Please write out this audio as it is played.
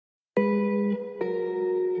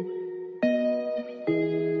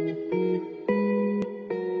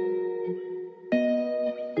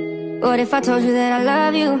What if I told you that I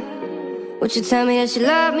love you? Would you tell me that you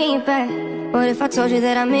love me back? What if I told you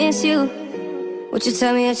that I miss you? Would you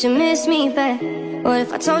tell me that you miss me back? What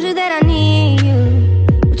if I told you that I need you?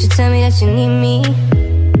 Would you tell me that you need me?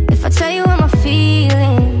 If I tell you all my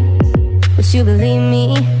feelings, would you believe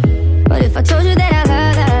me? What if I told you that I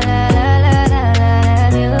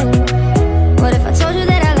love you? What if I told you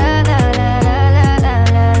that I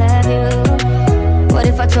love you? What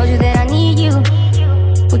if I told you that I need you?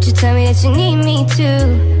 Would you tell me that you need me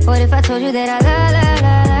too? What if I told you that I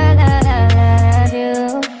love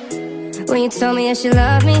you? When you told me that you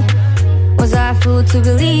love me, was I a fool to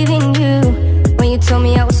believe in you? When you told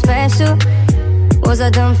me I was special, was I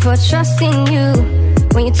dumb for trusting you?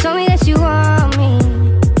 When you told me that you want me,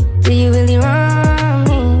 do you really want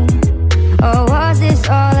me? Or was this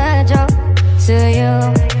all a joke to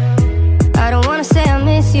you? I don't wanna say I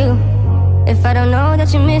miss you if I don't know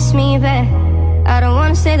that you miss me back. I don't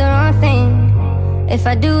wanna say the wrong thing. If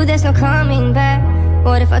I do, there's no coming back.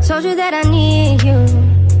 What if I told you that I need you?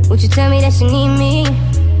 Would you tell me that you need me?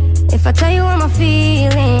 If I tell you all my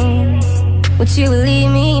feelings, would you believe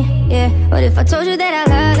me? Yeah. What if I told you that I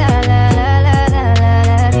love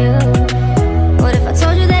you? What if I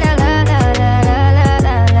told you that I love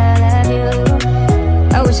you?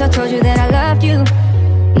 I wish I told you that I loved you.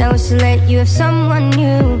 Now it's too late, you have someone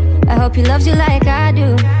new. I hope he loves you like I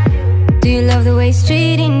do. Do you love the way he's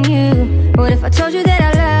treating you? What if I told you that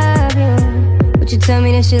I love you? Would you tell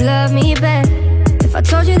me that you love me back? If I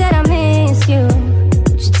told you that I miss you,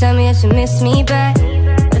 would you tell me that you miss me back?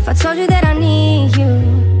 What if I told you that I need you?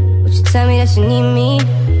 Would you tell me that you need me?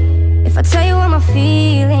 If I tell you all my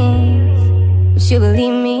feelings, would you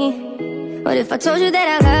believe me? What if I told you that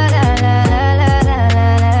I love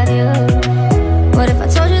you? What if I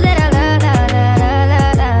told you that I love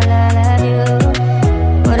you?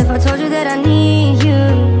 What if I told you that I need you?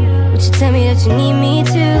 Would you tell me that you need me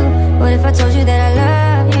too? What if I told you that I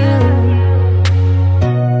love you?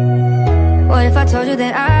 What if I told you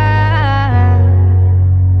that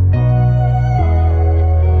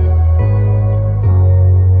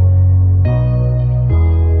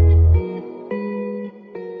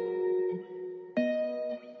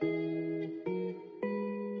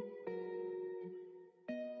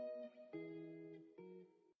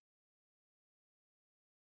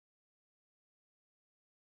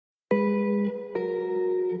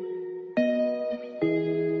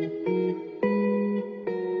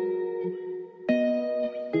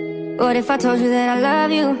What if I told you that I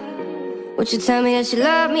love you? Would you tell me that you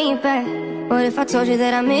love me back? What if I told you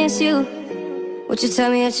that I miss you? Would you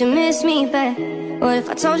tell me that you miss me back? What if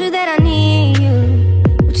I told you that I need you?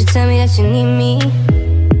 Would you tell me that you need me?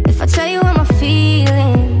 If I tell you all my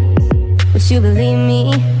feelings, would you believe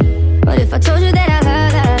me? What if I told you that I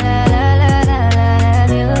love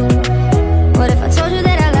you? What if I told you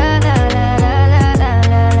that I love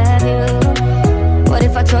you? What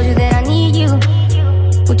if I told you that I need you?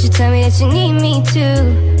 Would you tell me that you need me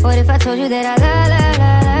too? What if I told you that I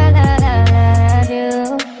love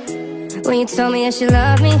you? When you told me that you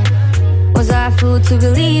love me, was I a fool to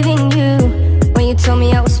believe in you? When you told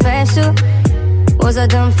me I was special, was I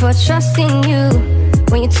dumb for trusting you?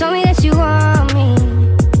 When you told me that you want me,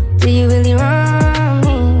 do you really want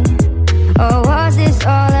me? Or was this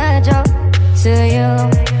all a joke to you?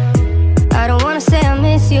 I don't wanna say I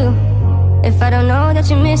miss you if I don't know that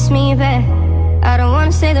you miss me back. I don't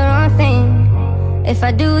wanna say the wrong thing. If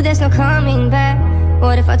I do, there's no coming back.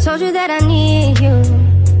 What if I told you that I need you?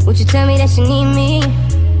 Would you tell me that you need me?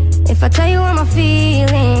 If I tell you all my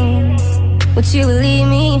feelings, would you believe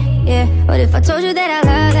me? Yeah. What if I told you that I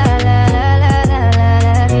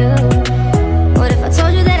love you? What if I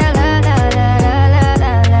told you that I love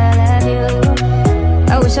you?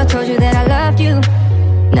 I wish I told you that I loved you.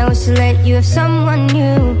 Now it's too late, you have someone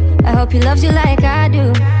new. I hope he loves you like I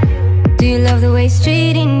do. Do you love the way he's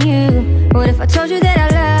treating you? What if I told you that I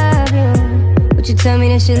love you? Would you tell me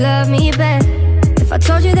that you love me back? If I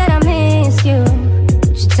told you that I miss you,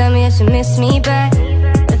 would you tell me that you miss me back?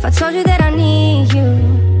 If I told you that I need you,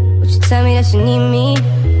 would you tell me that you need me?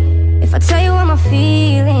 If I tell you all my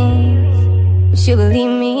feelings, would you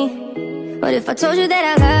believe me? What if I told you that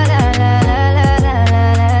I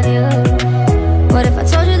love you? What if I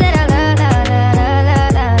told you that I love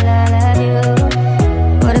you?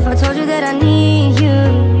 What if I told you that I need you?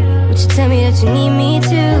 Would you tell me that you need me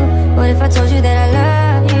too? What if I told you that I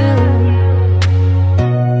love you?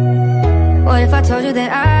 What if I told you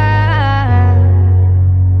that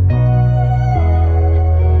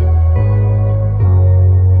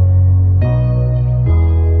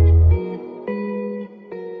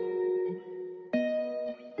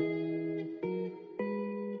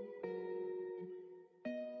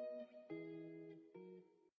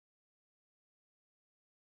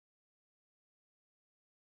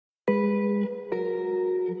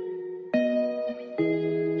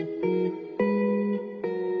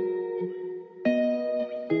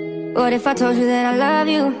What if I told you that I love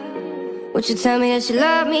you? Would you tell me that you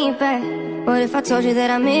love me back? What if I told you that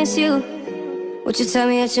I miss you? Would you tell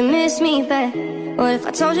me that you miss me back? What if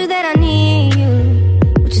I told you that I need you?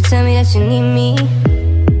 Would you tell me that you need me?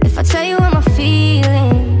 If I tell you all my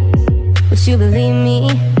feelings, would you believe me?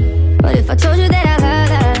 What if I told you that I love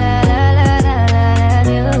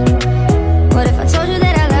you? What if I told you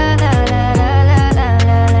that I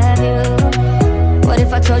love you? What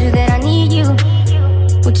if I told you that I need you?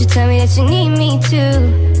 Would you tell me that you need me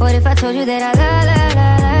too? What if I told you that I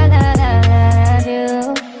love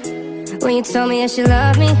you? When you told me that you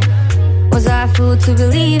love me, was I a fool to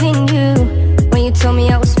believe in you? When you told me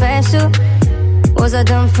I was special, was I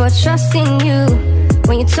dumb for trusting you?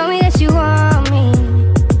 When you told me that you want me,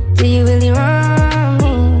 do you really want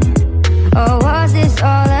me? Or was this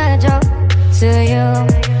all a joke to you?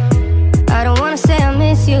 I don't wanna say I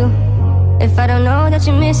miss you if I don't know that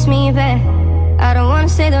you miss me back. I don't wanna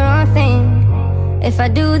say the wrong thing. If I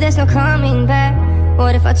do, there's no coming back.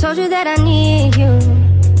 What if I told you that I need you?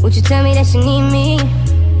 Would you tell me that you need me?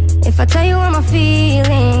 If I tell you all my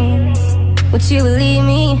feelings, would you believe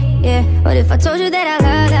me? Yeah. What if I told you that I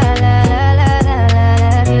love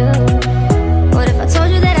you? What if I told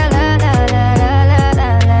you that I love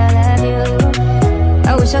you?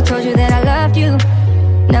 I wish I told you that I loved you.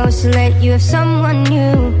 Now it's too late, you have someone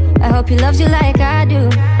new. I hope he loves you like I do.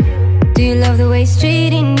 Do you love the way he's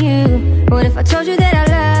treating you? What if I told you that I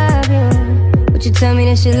love you? Would you tell me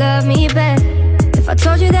that you love me back? If I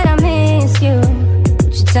told you that I miss you,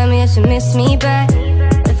 would you tell me that you miss me back?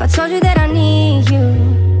 If I told you that I need you,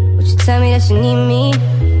 would you tell me that you need me?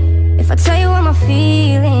 If I tell you all my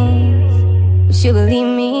feelings, would you believe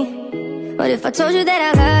me? What if I told you that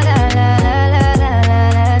I love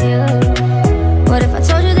you? What if I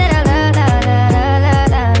told you that I love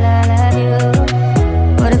you?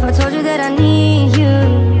 What if I told you that I need you?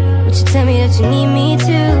 Would you tell me that you need me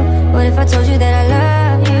too? What if I told you that I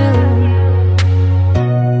love you?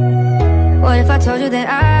 What if I told you that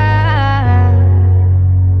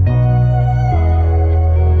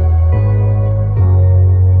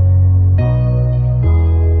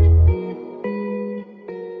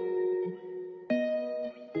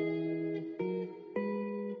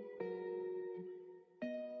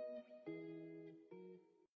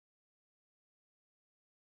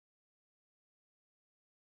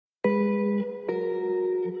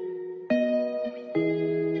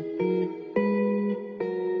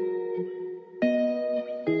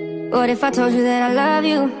What if I told you that I love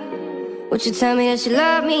you? Would you tell me that you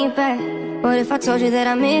love me back? What if I told you that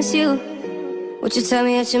I miss you? Would you tell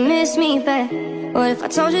me that you miss me back? What if I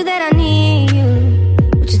told you that I need you?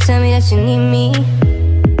 Would you tell me that you need me?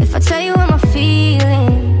 If I tell you all my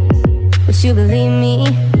feelings, would you believe me?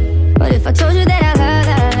 What if I told you that I love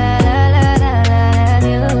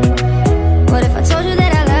you? What if I told you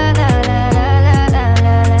that I love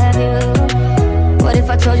you? What if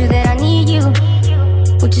I told you that I need you?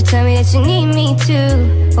 Would you tell me that you need me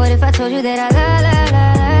too? What if I told you that I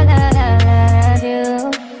love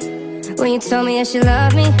you? When you told me that you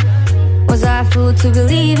love me, was I a fool to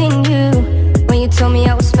believe in you? When you told me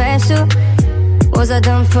I was special, was I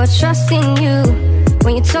dumb for trusting you?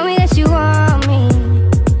 When you told me that you want me,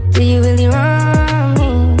 do you really want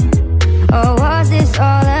me? Or was this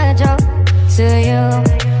all a joke to you?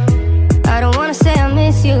 I don't wanna say I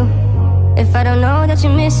miss you if I don't know that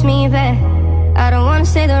you miss me back. I don't wanna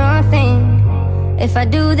say the wrong thing. If I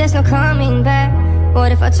do, there's no coming back. What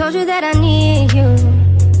if I told you that I need you?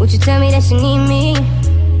 Would you tell me that you need me?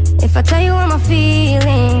 If I tell you all my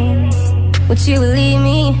feelings, would you believe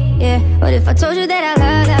me? Yeah. What if I told you that I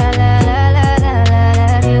love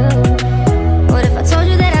you? What if I told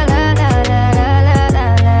you that I love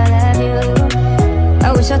you? I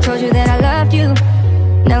wish I told you that I loved you.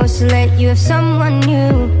 Now it's too late, you have someone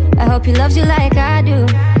new. I hope he loves you like I do.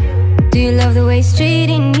 Do you love the way he's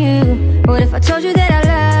treating you? What if I told you that I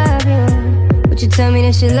love you? Would you tell me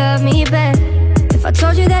that you love me back? If I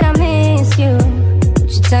told you that I miss you,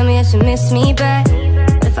 would you tell me that you miss me back?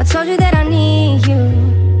 If I told you that I need you,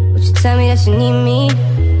 would you tell me that you need me?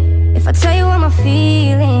 If I tell you all my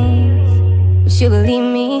feelings, would you believe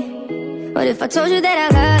me? What if I told you that I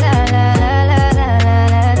love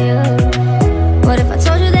you? What if I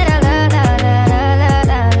told you that I love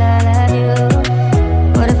you?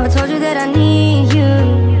 What if I told you that I need you?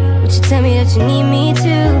 Would you tell me that you need me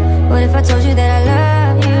too? What if I told you that I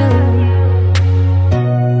love you?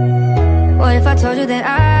 What if I told you that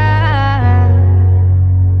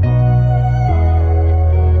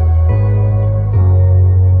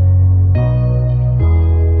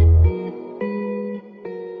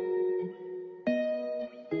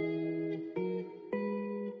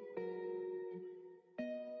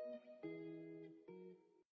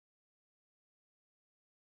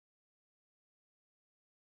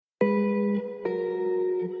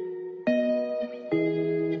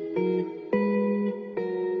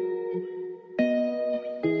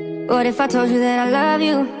What if I told you that I love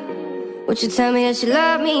you? Would you tell me that you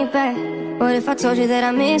love me back? What if I told you that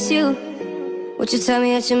I miss you? Would you tell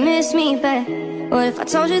me that you miss me back? What if I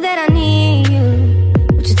told you that I need you?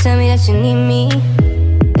 Would you tell me that you need me?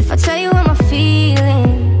 If I tell you all my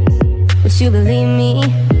feelings, would you believe me?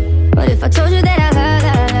 What if I told you that I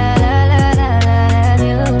love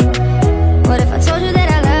you? What if I told you that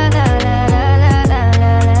I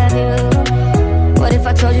love you? What if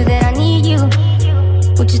I told you that I need you?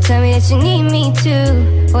 Would you tell me that you need me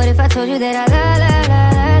too? What if I told you that I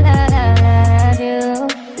love you?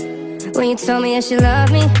 When you told me that you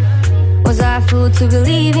love me, was I a fool to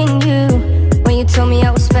believe in you? When you told me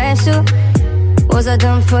I was special, was I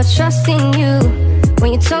dumb for trusting you?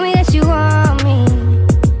 When you told me that you want me,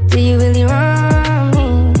 do you really want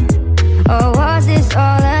me? Or was this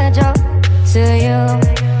all a joke to you?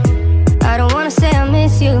 I don't wanna say I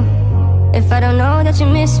miss you if I don't know that you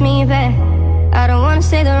miss me back. I don't wanna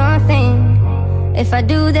say the wrong thing. If I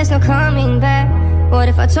do, there's no coming back. What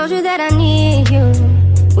if I told you that I need you?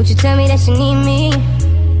 Would you tell me that you need me?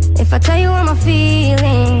 If I tell you all my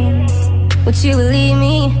feelings, would you believe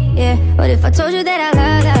me? Yeah. What if I told you that I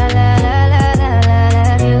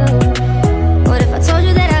love you? What if I told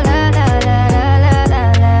you that I love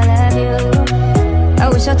you? I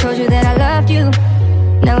wish I told you that I loved you.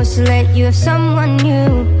 Now it's too late, you have someone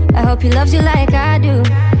new. I hope he loves you like I do.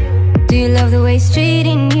 Do you love the way he's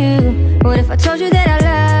treating you? What if I told you that I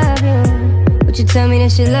love you? Would you tell me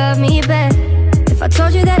that you love me back? If I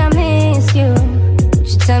told you that I miss you, would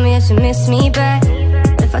you tell me that you miss me back?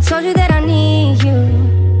 If I told you that I need you,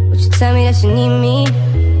 would you tell me that you need me?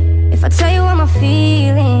 If I tell you all my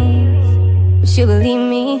feelings, would you believe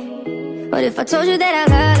me? What if I told you that I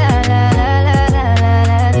love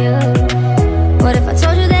you? What if I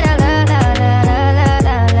told you that I love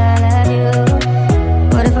you?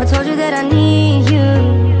 What if I told you that I need you?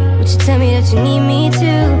 Would you tell me that you need me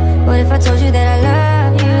too? What if I told you that I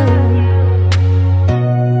love you?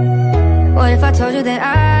 What if I told you that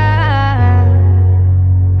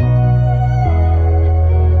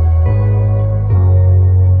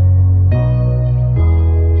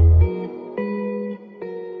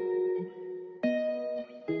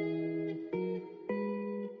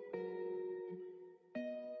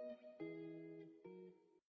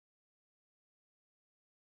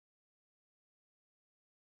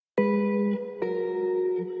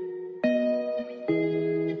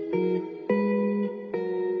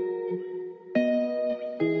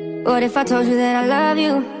What if I told you that I love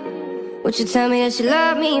you? Would you tell me that you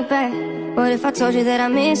love me back? What if I told you that I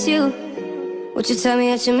miss you? Would you tell me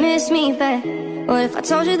that you miss me back? What if I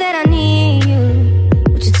told you that I need you?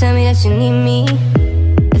 Would you tell me that you need me?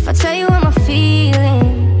 If I tell you all my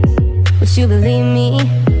feelings, would you believe me?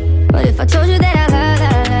 What if I told you that I love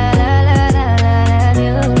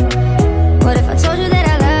you? What if I told you that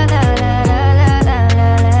I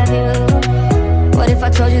love you? What if I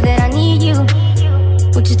told you that I need you?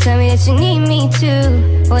 Would you tell me that you need me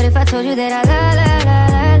too? What if I told you that I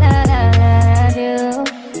love you?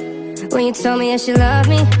 When you told me that you love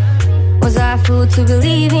me, was I a fool to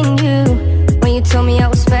believe in you? When you told me I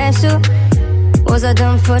was special, was I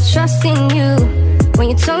dumb for trusting you? When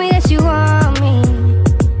you told me that you want me,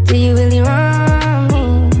 do you really want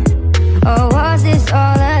me? Or was this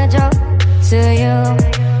all a joke to you?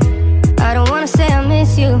 I don't wanna say I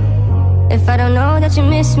miss you if I don't know that you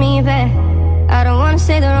miss me back. I don't wanna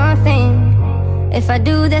say the wrong thing. If I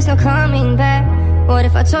do, there's no coming back. What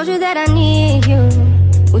if I told you that I need you?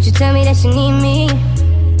 Would you tell me that you need me?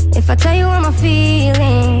 If I tell you all my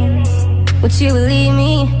feelings, would you believe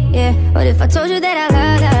me? Yeah. What if I told you that I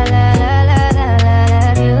love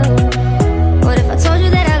you? What if I told you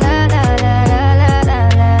that I love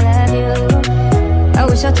you? I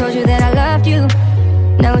wish I told you that I loved you.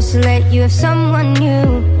 Now it's too late, you have someone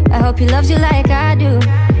new. I hope he loves you like I do.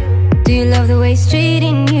 Do you love the way he's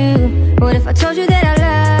treating you? What if I told you that I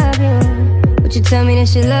love you? Would you tell me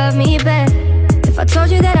that you love me back? If I told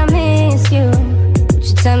you that I miss you, would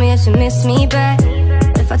you tell me that you miss me back?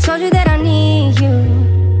 If I told you that I need you,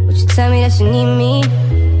 would you tell me that you need me?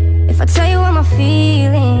 If I tell you all my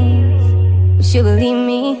feelings, would you believe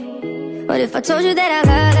me? What if I told you that I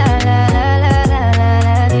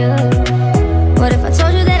love you? What if I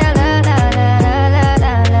told you that I love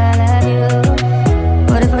you?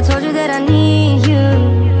 What if I told you that I need you?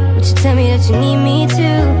 Would you tell me that you need me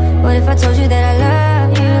too? What if I told you that I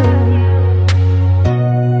love you?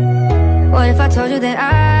 What if I told you that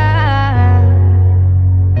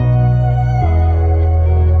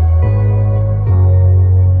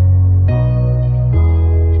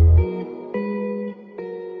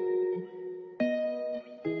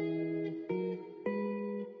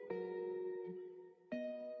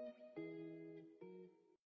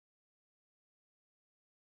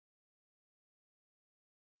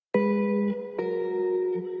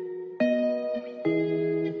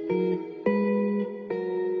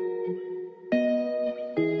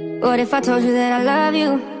What if I told you that I love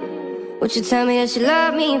you? Would you tell me that you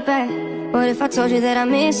love me back? What if I told you that I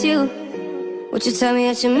miss you? Would you tell me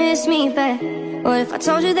that you miss me back? What if I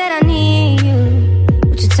told you that I need you?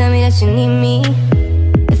 Would you tell me that you need me?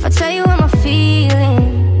 If I tell you all my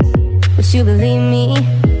feelings, would you believe me?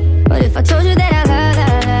 What if I told you that I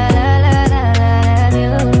love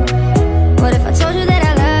you? What if I told you that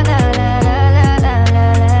I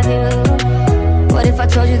love you? What if I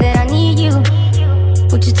told you that I need you?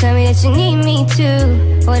 Would you tell me that you need me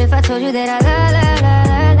too? What if I told you that I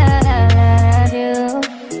love you?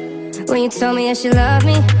 When you told me that you love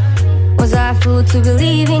me, was I a fool to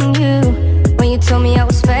believe in you? When you told me I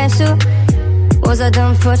was special, was I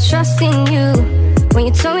dumb for trusting you? When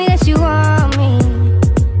you told me that you want me,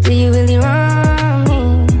 do you really want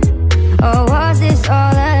me? Or was this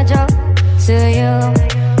all a joke to you?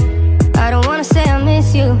 I don't wanna say I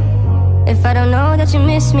miss you if I don't know that you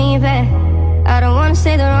miss me back. I don't wanna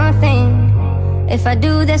say the wrong thing. If I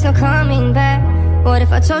do, there's no coming back. What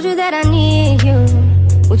if I told you that I need you?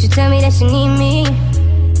 Would you tell me that you need me?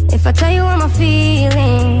 If I tell you all my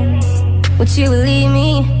feelings, would you believe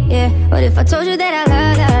me? Yeah. What if I told you that I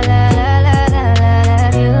love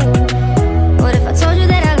you? What if I told you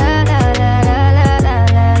that I love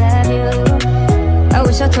you? I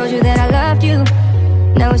wish I told you that I loved you.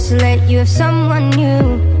 Now it's too late, you have someone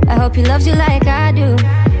new. I hope he loves you like I do.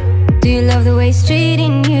 Do you love the way he's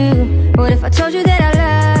treating you? What if I told you that I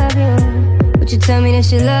love you? Would you tell me that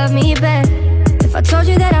you love me back? If I told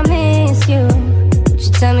you that I miss you, would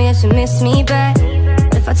you tell me that you miss me back?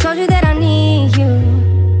 What if I told you that I need you?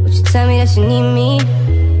 Would you tell me that you need me?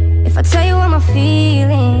 If I tell you all my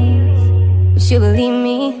feelings, would you believe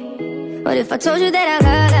me? What if I told you that I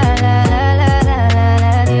love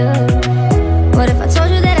you? What if I told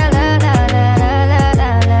you that I love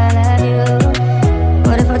you?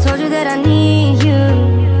 What if I told you that I need you?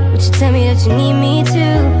 Would you tell me that you need me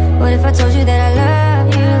too? What if I told you that I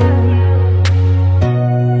love you?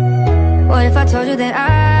 What if I told you that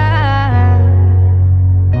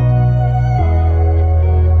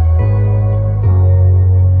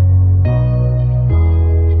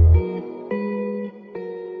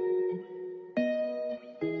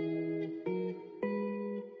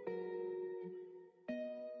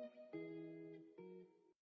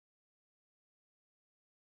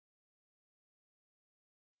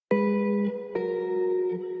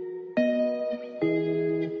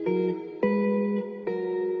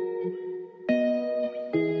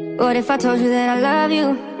What if I told you that I love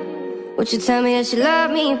you? Would you tell me that you love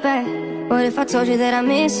me back? What if I told you that I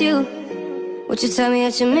miss you? Would you tell me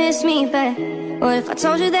that you miss me back? What if I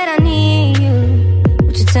told you that I need you?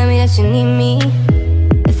 Would you tell me that you need me?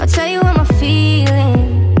 If I tell you all my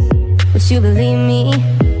feelings, would you believe me?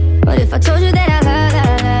 What if I told you that I love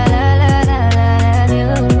you?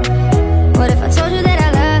 What if I told you that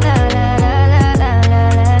I love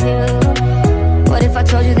you? What if I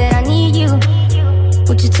told you that I need you?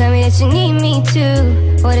 Would you tell me that you need me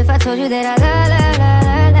too? What if I told you that I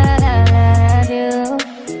love you?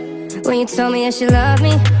 When you told me that you love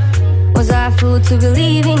me, was I a fool to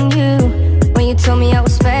believe in you? When you told me I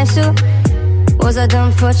was special, was I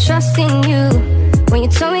dumb for trusting you? When you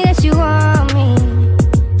told me that you want me,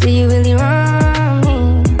 do you really want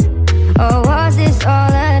me? Or was this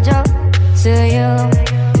all a joke to you?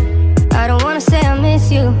 I don't wanna say I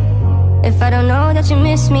miss you if I don't know that you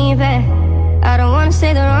miss me back. I don't wanna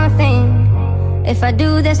say the wrong thing. If I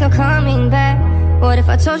do, there's no coming back. What if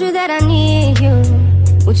I told you that I need you?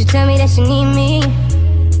 Would you tell me that you need me?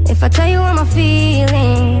 If I tell you all my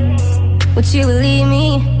feelings, would you believe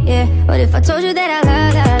me? Yeah. What if I told you that I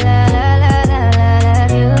love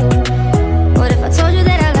you? What if I told you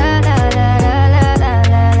that I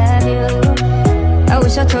love you? I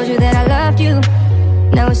wish I told you that I loved you.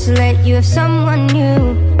 Now it's too late, you have someone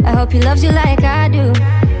new. I hope he loves you like I do.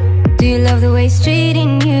 Do you love the way he's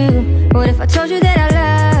treating you? What if I told you that I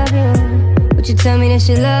love you? Would you tell me that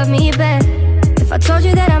you love me back? If I told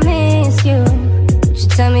you that I miss you, would you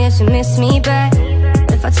tell me that you miss me back?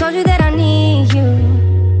 If I told you that I need you,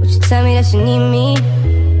 would you tell me that you need me?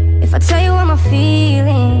 If I tell you all my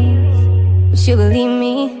feelings, would you believe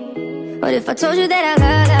me? What if I told you that I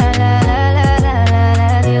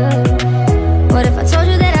love you? What if I told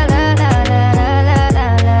you that I love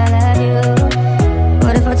you?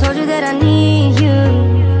 What if I told you that I need you?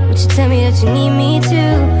 Would you tell me that you need me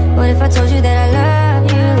too? What if I told you that I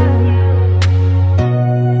love you?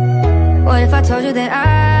 What if I told you that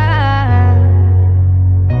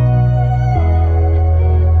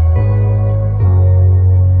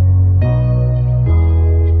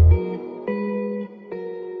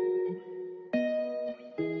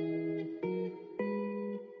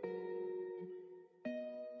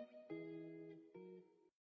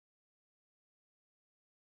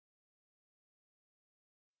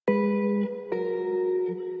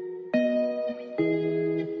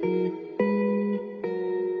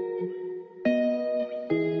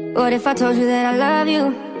What if I told you that I love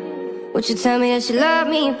you? Would you tell me that you love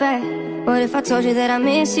me back? What if I told you that I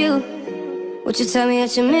miss you? Would you tell me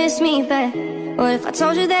that you miss me back? What if I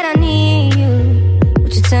told you that I need you?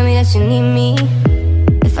 Would you tell me that you need me?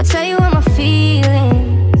 If I tell you all my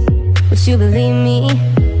feelings, would you believe me?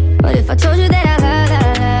 What if I told you that I love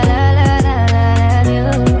you?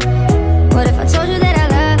 What if I told you that I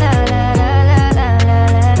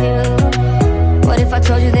love you? What if I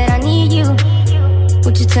told you that I need you?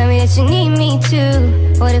 Would you tell me that you need me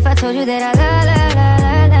too? What if I told you that I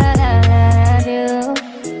love you?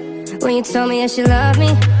 When you told me that you love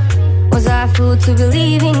me, was I a fool to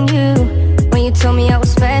believe in you? When you told me I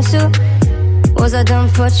was special, was I dumb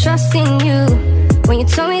for trusting you? When you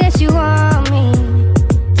told me that you want me,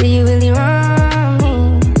 did you really want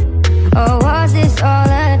me? Or was this all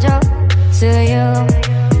a joke to you?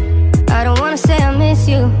 I don't wanna say I miss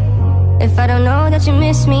you if I don't know that you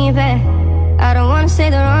miss me back. I don't wanna say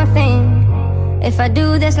the wrong thing. If I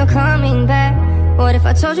do, there's no coming back. What if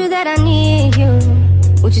I told you that I need you?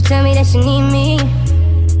 Would you tell me that you need me?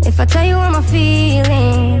 If I tell you all my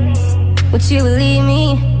feelings, would you believe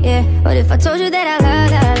me? Yeah. What if I told you that I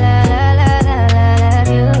love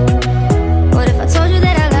you? What if I told you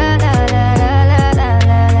that I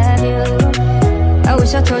love you? I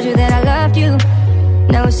wish I told you that I loved you.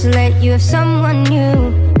 Now it's too late, you have someone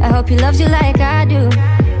new. I hope he loves you like I do.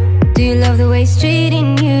 Do you love the way he's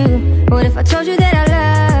treating you? What if I told you that I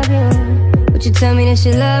love you? Would you tell me that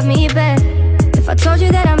you love me back? If I told you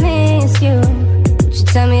that I miss you, would you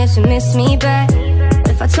tell me that you miss me back? What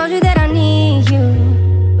if I told you that I need you?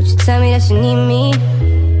 Would you tell me that you need me?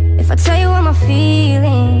 If I tell you all my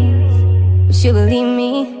feelings, would you believe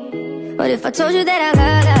me? What if I told you that I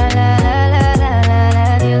love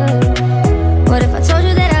you? What if I told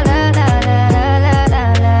you that I love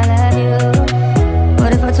you?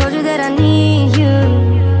 What if I told you that I need you?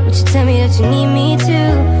 Would you tell me that you need me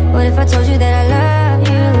too? What if I told you that I love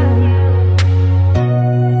you?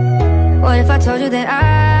 What if I told you that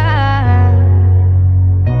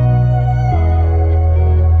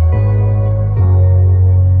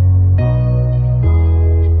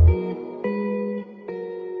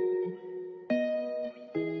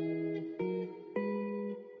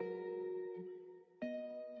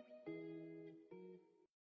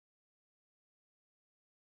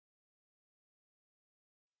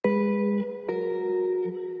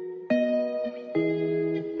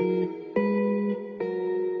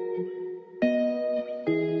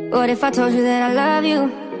What if I told you that I love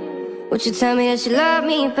you? Would you tell me that you love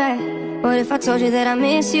me back? What if I told you that I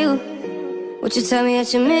miss you? Would you tell me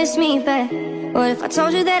that you miss me back? What if I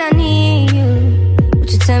told you that I need you?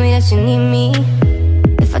 Would you tell me that you need me?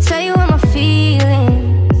 If I tell you all my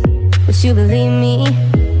feelings, would you believe me?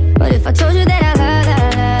 What if I told you that I love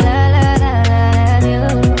you?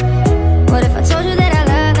 What if I told you that I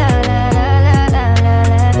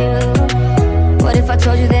love you? What if I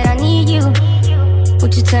told you that I need you?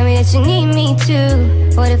 Would you tell me that you need me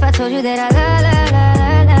too? What if I told you that I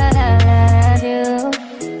love you?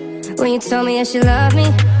 When you told me that you love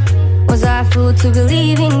me, was I a fool to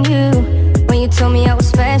believe in you? When you told me I was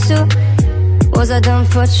special, was I dumb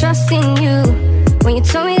for trusting you? When you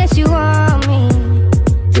told me that you want me,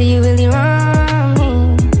 do you really want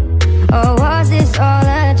me? Or was this all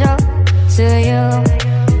a joke to you?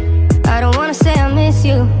 I don't wanna say I miss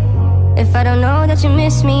you if I don't know that you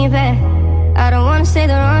miss me back. I don't wanna say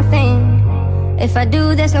the wrong thing. If I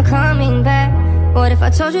do, there's no coming back. What if I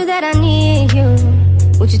told you that I need you?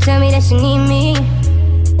 Would you tell me that you need me?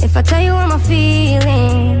 If I tell you all my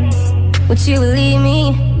feelings, would you believe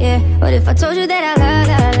me? Yeah. What if I told you that I love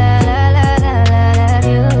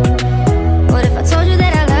you? What if I told you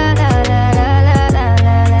that I love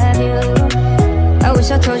you? I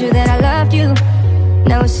wish I told you that I loved you.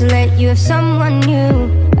 Now it's too late, you have someone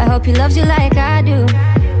new. I hope he loves you like I do.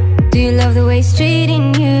 Do you love the way he's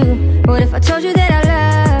treating you? What if I told you that I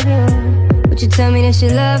love you? Would you tell me that you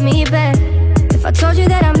love me back? If I told you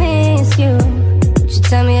that I miss you, would you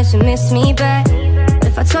tell me that you miss me back? What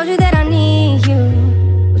if I told you that I need you?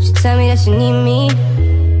 Would you tell me that you need me?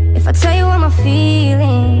 If I tell you all my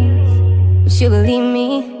feelings, would you believe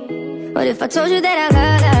me? What if I told you that I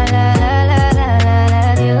love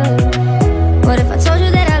you? What if I told you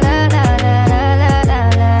that I love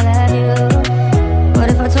you? What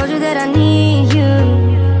if I told you that I need you?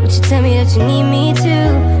 Would you tell me that you need me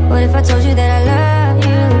too? What if I told you that I love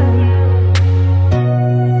you?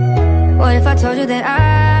 What if I told you that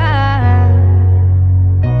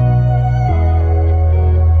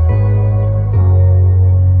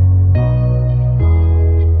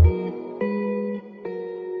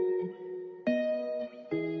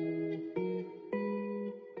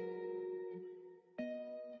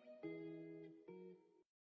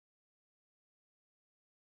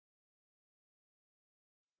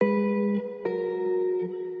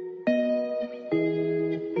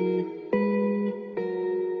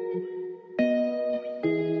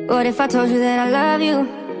What if I told you that I love you?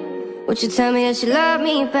 Would you tell me that you love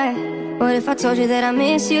me back? What if I told you that I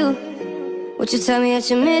miss you? Would you tell me that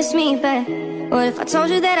you miss me back? What if I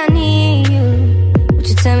told you that I need you? Would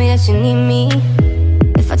you tell me that you need me?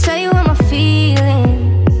 If I tell you all my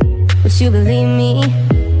feelings, would you believe me?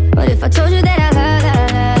 What if I told you that I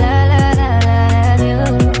love you?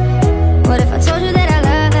 What if I told you that I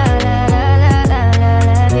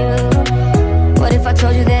love you? What if I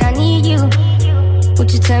told you that I need you?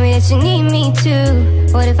 Would you tell me that you need me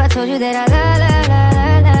too? What if I told you that I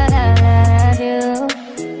love you?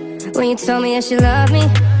 When you told me that you love me,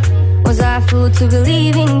 was I a fool to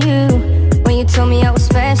believe in you? When you told me I was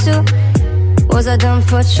special, was I dumb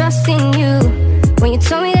for trusting you? When you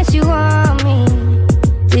told me that you want me,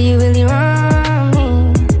 do you really want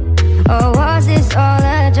me? Or was this all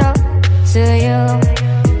a joke to you?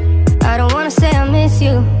 I don't wanna say I miss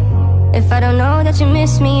you if I don't know that you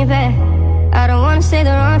miss me back. I don't wanna say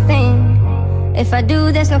the wrong thing. If I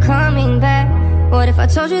do, there's no coming back. What if I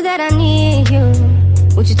told you that I need you?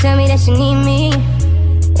 Would you tell me that you need me?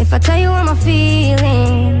 If I tell you all my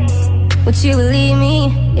feelings, would you believe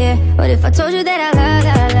me? Yeah. What if I told you that I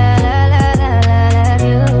love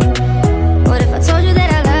you? What if I told you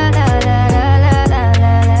that I love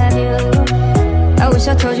you? I wish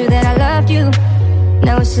I told you that I loved you.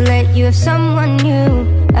 Now it's too late, you have someone new.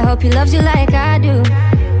 I hope he loves you like I do.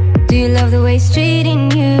 Do you love the way he's treating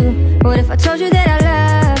you? What if I told you that I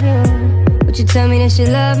love you? Would you tell me that you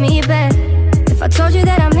love me back? If I told you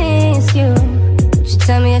that I miss you, would you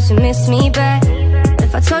tell me that you miss me back?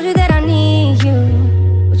 If I told you that I need you,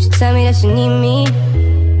 would you tell me that you need me?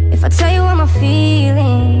 If I tell you all my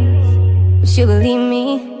feelings, would you believe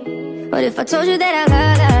me? What if I told you that I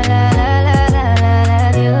love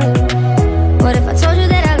you? What if I told you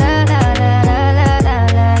that I love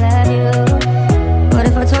you? What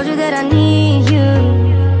if I told you that I need you?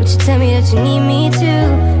 Would you tell me that you need me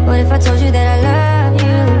too? What if I told you that I love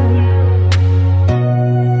you?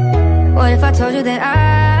 What if I told you that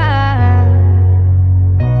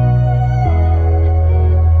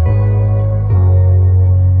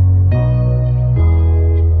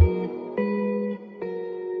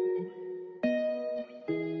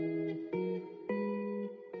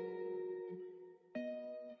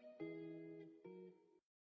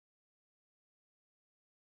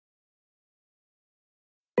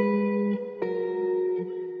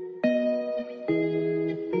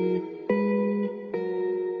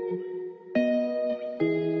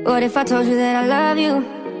What if I told you that I love you?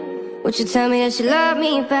 Would you tell me that you love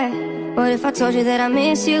me back? What if I told you that I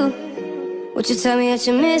miss you? Would you tell me that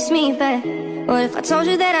you miss me back? What if I told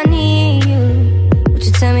you that I need you? Would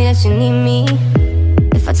you tell me that you need me?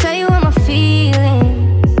 If I tell you all my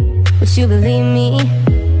feelings, would you believe me?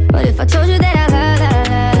 What if I told you that I love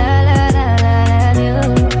you?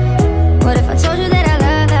 What if I told you that I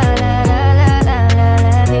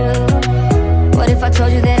love you? What if I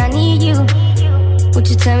told you that I need you? Would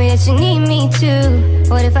you tell me that you need me too?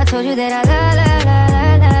 What if I told you that I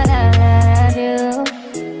love you?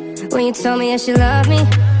 When you told me that you love me,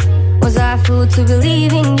 was I a fool to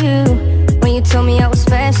believe in you? When you told me I was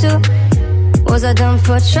special, was I dumb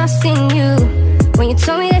for trusting you? When you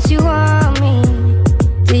told me that you want me,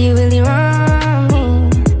 do you really want me?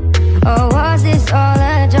 Or was this all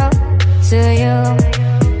a joke to you?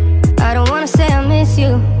 I don't wanna say I miss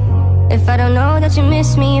you if I don't know that you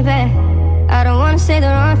miss me back. I don't wanna say the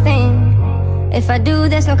wrong thing. If I do,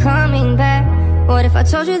 there's no coming back. What if I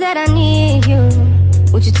told you that I need you?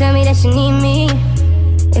 Would you tell me that you need me?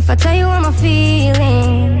 If I tell you all my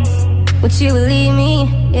feelings, would you believe me?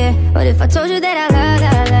 Yeah. What if I told you that I love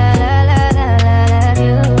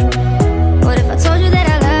you? What if I told you that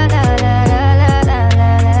I love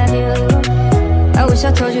you? I wish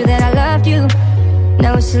I told you that I loved you.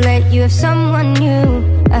 Now it's too late, you have someone new.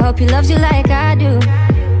 I hope he loves you like I do.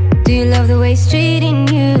 Do you love the way he's treating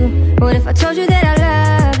you? What if I told you that I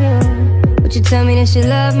love you? Would you tell me that you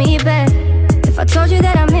love me back? If I told you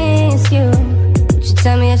that I miss you, would you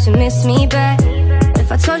tell me that you miss me back? What if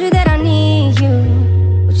I told you that I need you?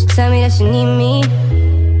 Would you tell me that you need me?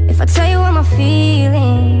 If I tell you all my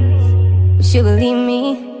feelings, would you believe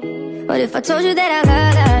me? What if I told you that I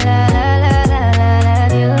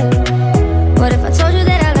love you? What if I told you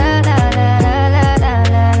that I love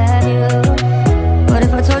you? What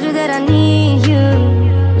if I told you that I need you?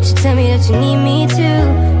 Would you tell me that you need me too?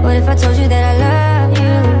 What if I told you that I love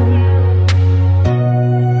you?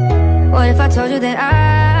 What if I told you that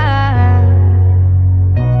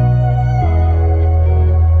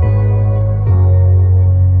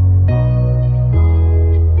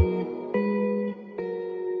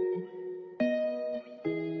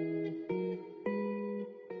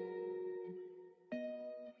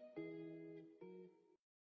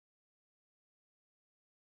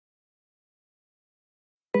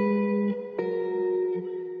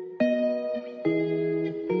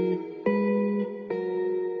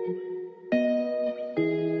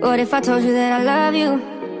What if I told you that I love you?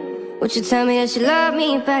 Would you tell me that you love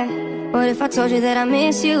me back? What if I told you that I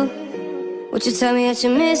miss you? Would you tell me that you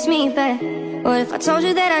miss me back? What if I told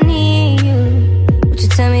you that I need you? Would you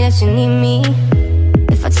tell me that you need me?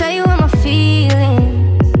 If I tell you all my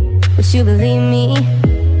feelings, would you believe me?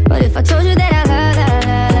 What if I told you that I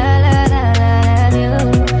love you?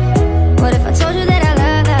 What if I told you that I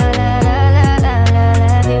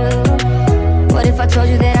love you? What if I told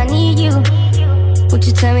you that I need you? Would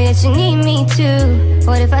you tell me that you need me too?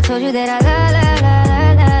 What if I told you that I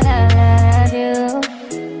love you?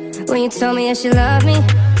 When you told me that you love me,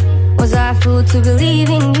 was I a fool to believe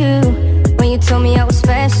in you? When you told me I was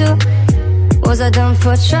special, was I dumb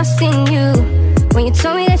for trusting you? When you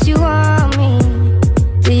told me that you want me,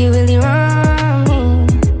 do you really want me?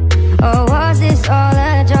 Or was this all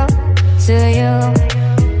a joke to you?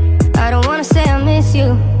 I don't wanna say I miss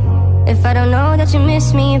you if I don't know that you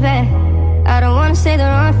miss me back. I don't wanna say the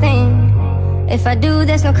wrong thing. If I do,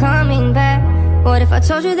 there's no coming back. What if I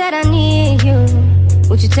told you that I need you?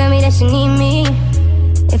 Would you tell me that you need me?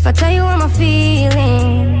 If I tell you all my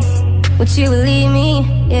feelings, would you believe me?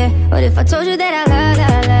 Yeah. What if I told you that I love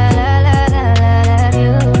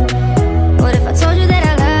you? What if I told you that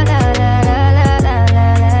I love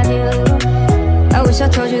you? I wish I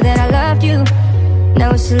told you that I loved you.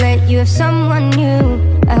 Now it's too late, you have someone new.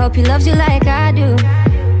 I hope he loves you like I do.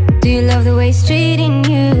 Do you love the way he's treating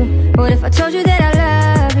you? What if I told you that I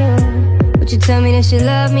love you? Would you tell me that you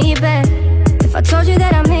love me back? If I told you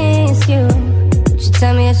that I miss you, would you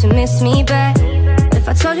tell me that you miss me back? What if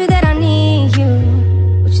I told you that I need you?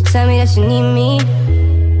 Would you tell me that you need me?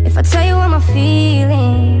 If I tell you all my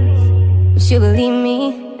feelings, would you believe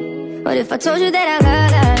me? What if I told you that I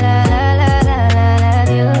love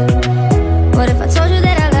you? What if I told you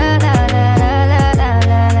that I love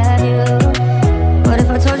you? What if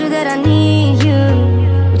I told you that I need you?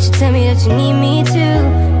 Would you tell me that you need me too?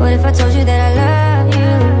 What if I told you that I love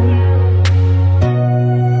you?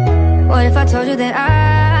 What if I told you that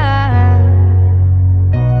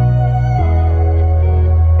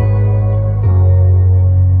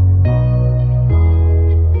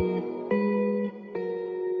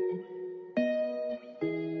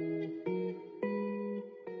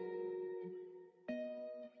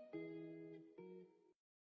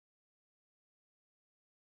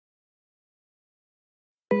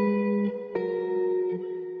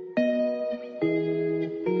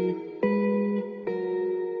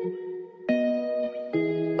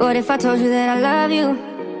What if I told you that I love you?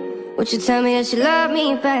 Would you tell me that you love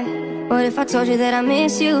me back? What if I told you that I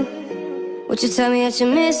miss you? Would you tell me that you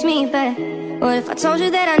miss me back? What if I told you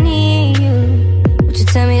that I need you? Would you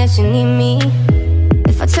tell me that you need me?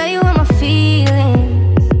 If I tell you all my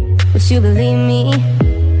feelings, would you believe me?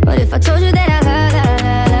 What if I told you that I love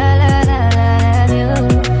you?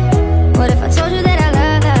 What if I told you that I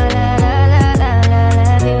love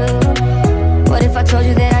you? What if I told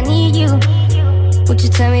you that I need you? Would you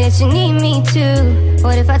tell me that you need me too?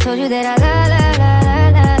 What if I told you that I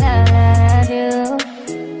love you?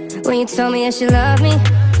 When you told me that you love me,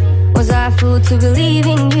 was I a fool to believe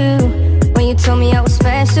in you? When you told me I was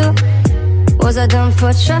special, was I dumb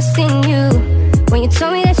for trusting you? When you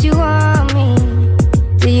told me that you want me,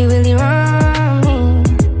 do you really want me?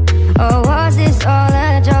 Or was this all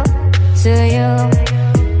a joke to you?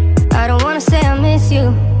 I don't wanna say I miss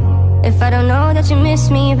you if I don't know that you miss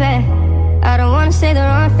me back. I don't wanna say the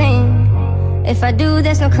wrong thing. If I do,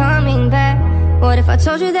 there's no coming back. What if I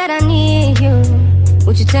told you that I need you?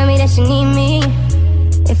 Would you tell me that you need me?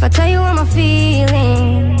 If I tell you all my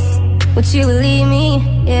feelings, would you believe me?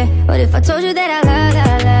 Yeah. What if I told you that I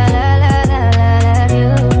love you?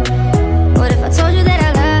 What if I told you that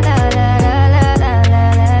I love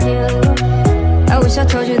you? I wish I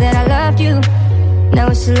told you that I loved you. Now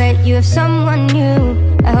it's too late, you have someone new.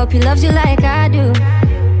 I hope he loves you like I do.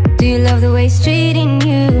 Do you love the way he's treating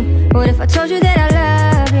you? What if I told you that I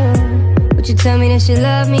love you? Would you tell me that you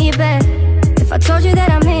love me back? If I told you that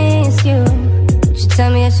I miss you, would you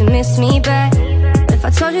tell me that you miss me back? If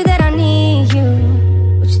I told you that I need you,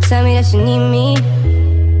 would you tell me that you need me?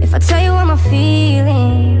 If I tell you all my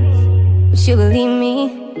feelings, would you believe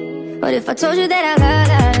me? What if I told you that I love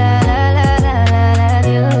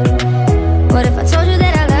you? What if I told you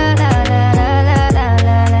that I love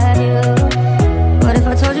you? What if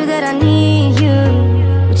I told you that I need you?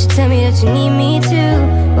 Would you tell me that you need me too?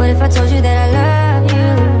 What if I told you that I love you?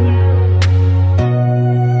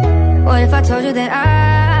 What if I told you that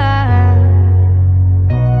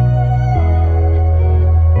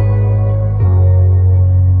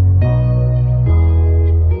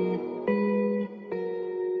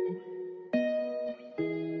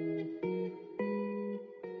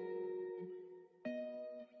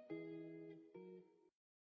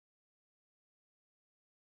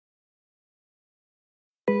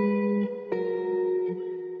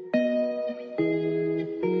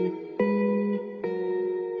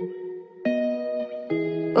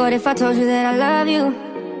What if I told you that I love you?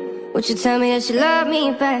 Would you tell me that you love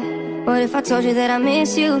me back? What if I told you that I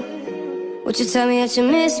miss you? Would you tell me that you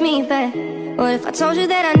miss me back? What if I told you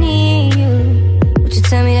that I need you? Would you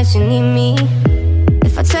tell me that you need me?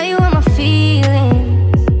 If I tell you all my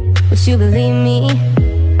feelings, would you believe me?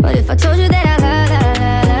 What if I told you that I love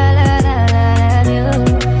you?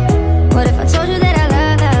 What if I told you that I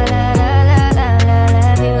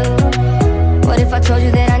love you? What if I told you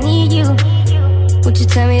that I need you? Would you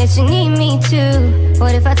tell me that you need me too?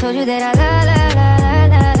 What if I told you that I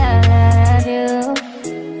love you?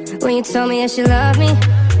 When you told me that you love me,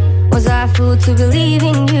 was I a fool to believe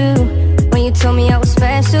in you? When you told me I was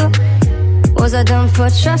special, was I dumb for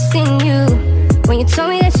trusting you? When you told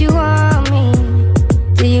me that you want me,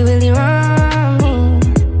 did you really want me?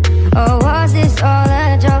 Or was this all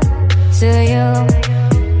a joke to you?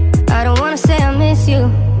 I don't wanna say I miss you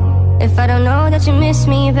if I don't know that you miss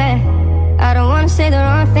me back. I don't wanna say the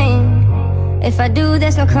wrong thing. If I do,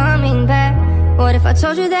 there's no coming back. What if I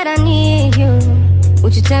told you that I need you?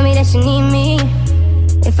 Would you tell me that you need me?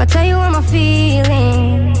 If I tell you all my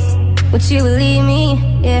feelings, would you believe me?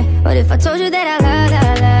 Yeah. What if I told you that I love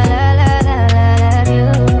you?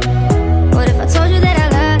 What if I told you that I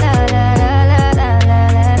love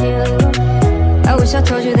you? I wish I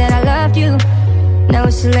told you that I loved you. Now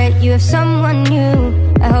it's too late, you have someone new.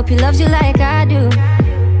 I hope he loves you like I do.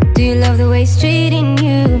 Do you love the way he's treating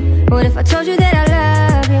you? What if I told you that I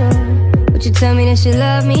love you? Would you tell me that you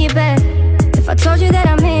love me back? If I told you that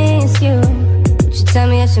I miss you, would you tell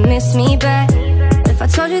me that you miss me back? What if I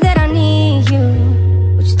told you that I need you?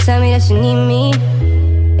 Would you tell me that you need me?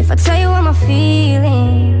 If I tell you all my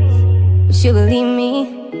feelings, would you believe me?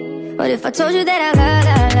 What if I told you that I love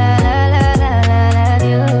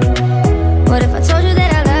you? What if I told you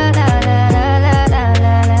that I love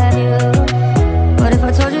you? What if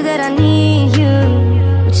I told you that I need you?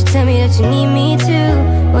 Would you tell me that you need me too?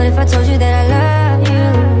 What if I told you that I love you?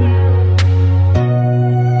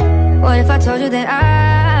 What if I told you that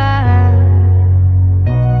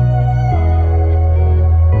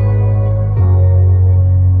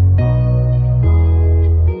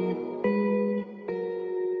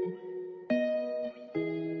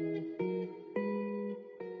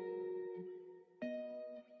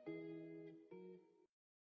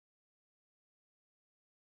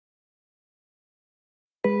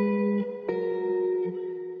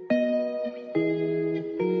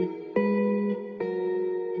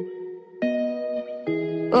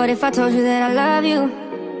What if I told you that I love you?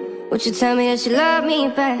 Would you tell me that you love me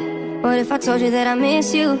back? What if I told you that I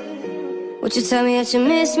miss you? Would you tell me that you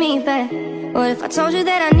miss me back? What if I told you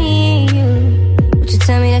that I need you? Would you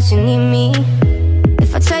tell me that you need me?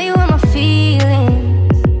 If I tell you all my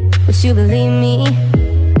feelings, would you believe me?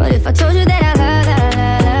 What if I told you that I love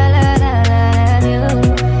you?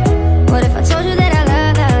 What if I told you that I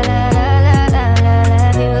love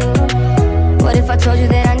you? What if I told you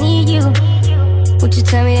that I need you? Would you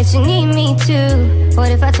tell me that you need me too?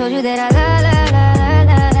 What if I told you that I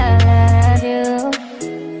love you?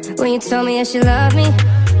 When you told me that you love me,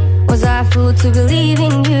 was I a fool to believe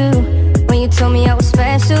in you? When you told me I was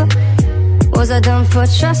special, was I dumb for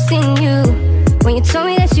trusting you? When you told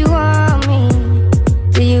me that you want me,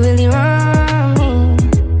 did you really want me?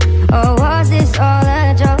 Or was this all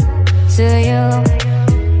a joke to you?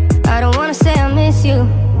 I don't wanna say I miss you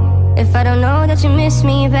if I don't know that you miss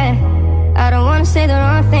me back. I don't wanna say the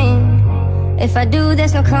wrong thing. If I do,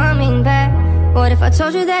 there's no coming back. What if I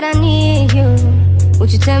told you that I need you?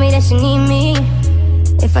 Would you tell me that you need me?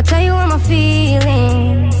 If I tell you all my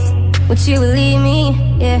feelings, would you believe me?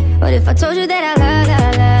 Yeah. What if I told you that I love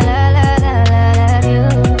you?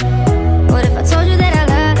 What if I told you that I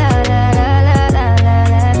love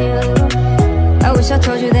you? I wish I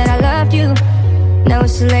told you that I loved you. Now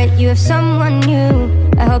it's too late, you have someone new.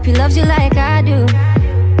 I hope he loves you like I do.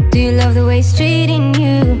 Do you love the way he's treating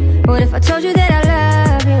you? What if I told you that I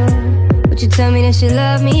love you? Would you tell me that you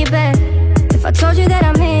love me back? If I told you that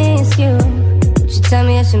I miss you, would you tell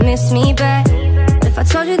me that you miss me back? What if I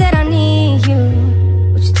told you that I need you?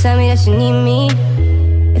 Would you tell me that you need me?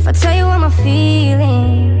 If I tell you all my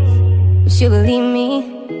feelings, would you believe me?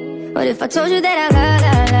 What if I told you that I love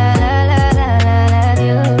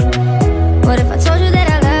you? What if I told you that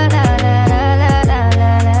I love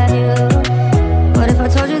you? What if I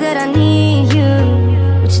told you that I need you?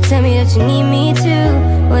 Would you tell me that you need me too?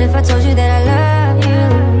 What if I told you that I love you?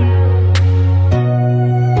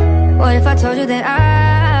 What if I told you that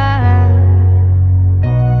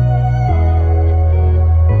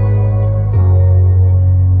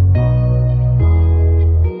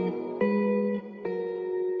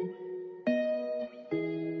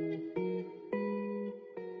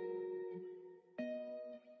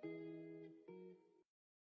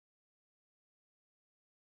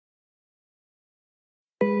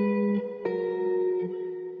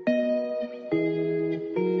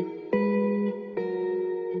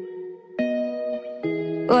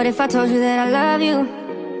What if I told you that I love you?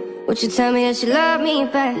 Would you tell me that you love me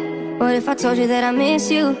back? What if I told you that I miss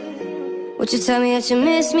you? Would you tell me that you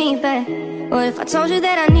miss me back? What if I told you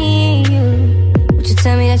that I need you? Would you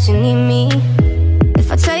tell me that you need me? If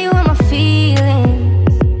I tell you all my feelings,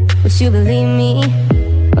 would you believe me?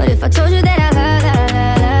 What if I told you that I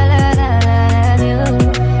love you?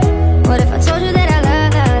 What if I told you that I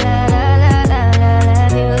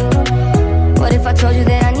love you? What if I told you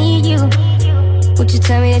that I need you? Would you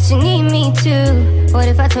tell me that you need me too? What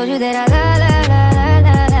if I told you that I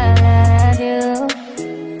love you?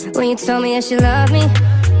 When you told me that you love me,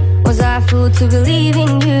 was I a fool to believe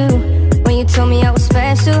in you? When you told me I was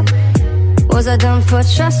special, was I dumb for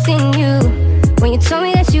trusting you? When you told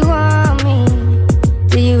me that you want me,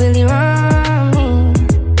 do you really want me?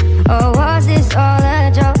 Or was this all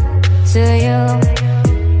a joke to you?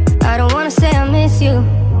 I don't wanna say I miss you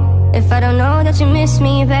if I don't know that you miss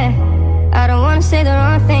me back. I don't wanna say the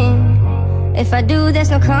wrong thing. If I do, there's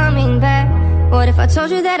no coming back. What if I told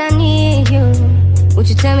you that I need you? Would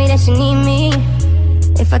you tell me that you need me?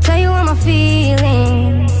 If I tell you all my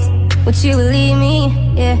feelings, would you believe me?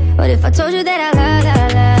 Yeah. What if I told you that I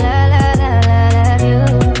love you?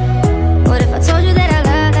 What if I told you that I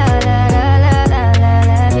love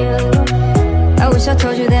you? I wish I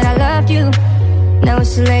told you that I loved you. Now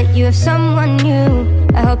it's too late, you have someone new.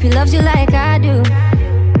 I hope he loves you like I do.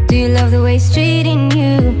 Do you love the way he's treating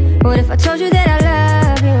you? What if I told you that I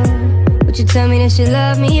love you? Would you tell me that you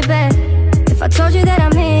love me back? If I told you that I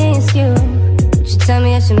miss you, would you tell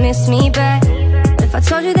me that you miss me back? If I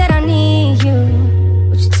told you that I need you,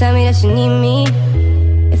 would you tell me that you need me?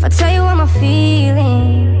 If I tell you all my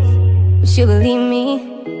feelings, would you believe me?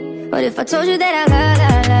 What if I told you that I love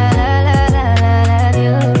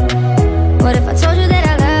you? What if I told you that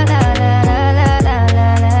I love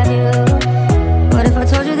you? What if I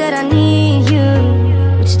told you that I need you?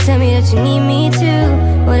 Would you tell me that you need me too?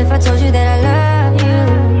 What if I told you that I love you?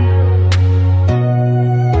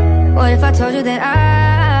 What if I told you that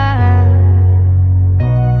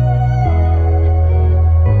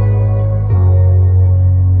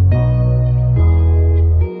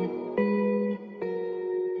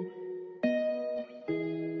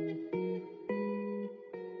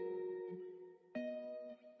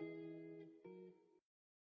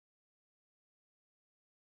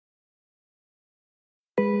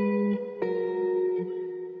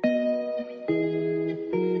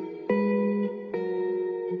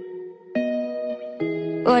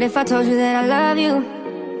What if I told you that I love you?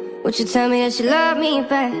 Would you tell me that you love me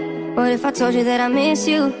back? What if I told you that I miss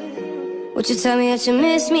you? Would you tell me that you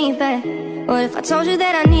miss me back? What if I told you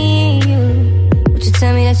that I need you? Would you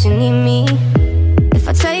tell me that you need me? If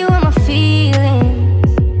I tell you all my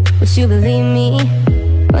feelings, would you believe me?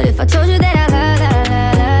 What if I told you that I love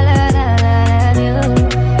you?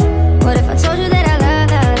 What if I told you that I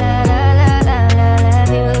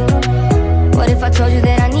love you? What if I told you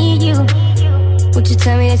that I need you? Would you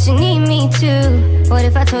tell me that you need me too? What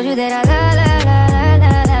if I told you that I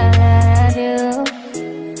love you?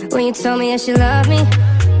 When you told me that you love me,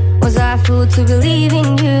 was I a fool to believe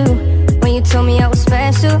in you? When you told me I was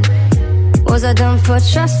special, was I dumb for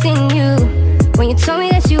trusting you? When you told me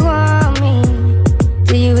that you want me,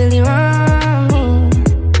 do you really want me?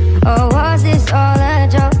 Or was this all a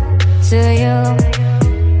joke to you?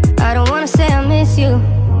 I don't wanna say I miss you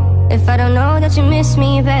if I don't know that you miss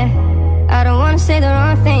me back. I don't wanna say the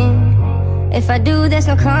wrong thing. If I do, there's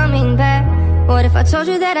no coming back. What if I told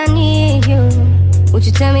you that I need you? Would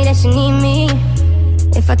you tell me that you need me?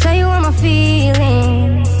 If I tell you all my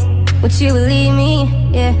feelings, would you believe me?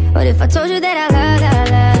 Yeah. What if I told you that I love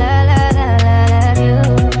you?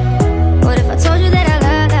 What if I told you that I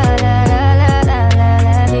love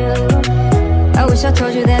you? I wish I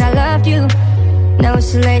told you that I loved you. Now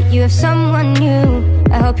it's too late, you have someone new.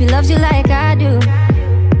 I hope he loves you like I do.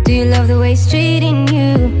 Do you love the way he's treating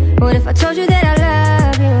you? What if I told you that I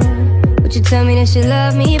love you? Would you tell me that you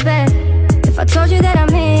love me back? If I told you that I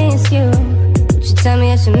miss you, would you tell me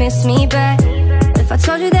that you miss me back? What if I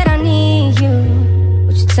told you that I need you?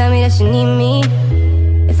 Would you tell me that you need me?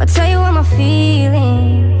 If I tell you all my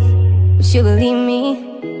feelings, would you believe me?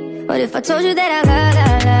 What if I told you that I love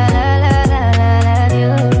you?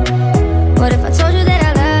 What if I told you that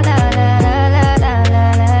I love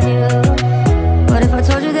you? What if I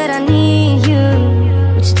told you that I need you?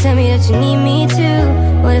 Would you tell me that you need me too?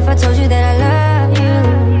 What if I told you that I love you?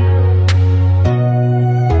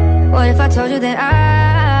 What if I told you that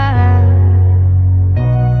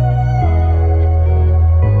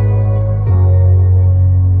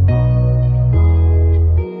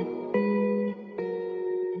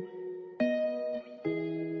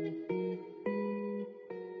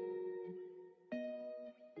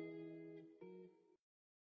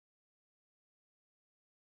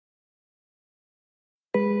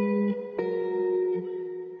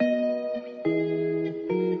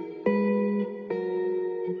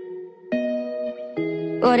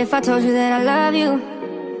What if I told you that I love you?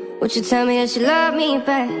 Would you tell me that you love me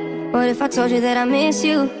back? What if I told you that I miss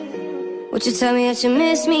you? Would you tell me that you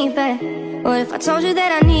miss me back? What if I told you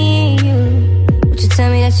that I need you? Would you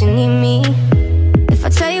tell me that you need me? If I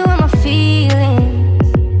tell you all my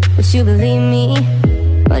feelings, would you believe me?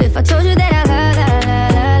 What if I told you that I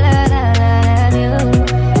love you?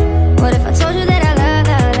 What if I told you that I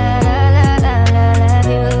love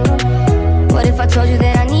you? What if I told you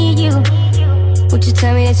that I need you? Would you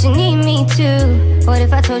tell me that you need me too? What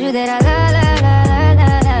if I told you that I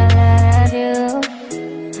love you?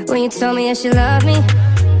 When you told me that you love me,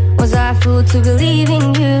 was I a fool to believe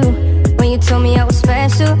in you? When you told me I was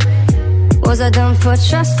special, was I dumb for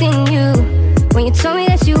trusting you? When you told me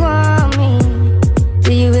that you want me,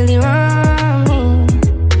 do you really want me?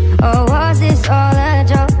 Or was this all a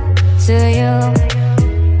joke to you?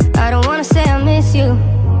 I don't wanna say I miss you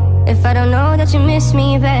if I don't know that you miss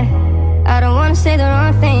me back. I don't wanna say the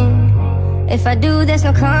wrong thing. If I do, there's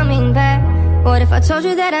no coming back. What if I told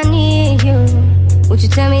you that I need you? Would you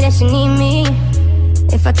tell me that you need me?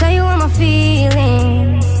 If I tell you all my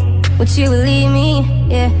feelings, would you believe me?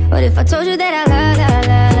 Yeah. What if I told you that I love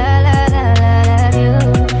you?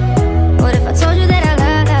 What if I told you that I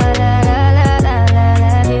love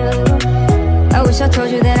you? I wish I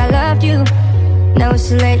told you that I loved you. Now it's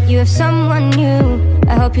too late, you have someone new.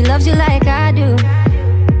 I hope he loves you like I do.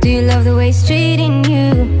 Do you love the way he's treating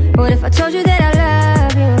you? What if I told you that I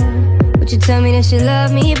love you? Would you tell me that you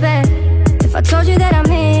love me back? If I told you that I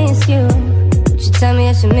miss you, would you tell me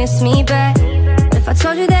that you miss me back? What if I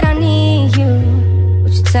told you that I need you?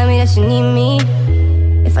 Would you tell me that you need me?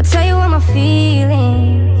 If I tell you all my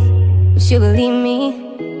feelings, would you believe me?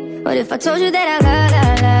 What if I told you that I love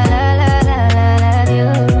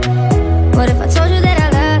you? What if I told you that I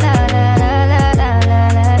love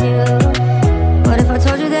you? What if I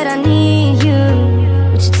told you that I need you?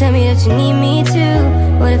 Would you tell me that you need me too?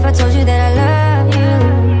 What if I told you that I love you?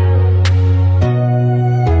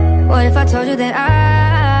 What if I told you that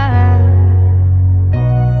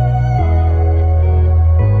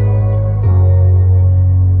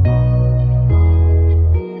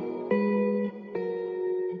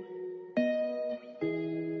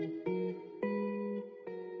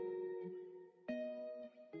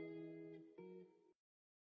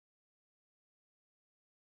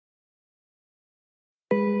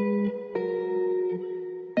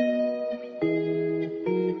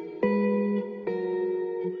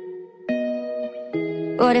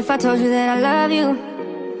What if I told you that I love you?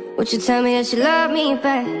 Would you tell me that you love me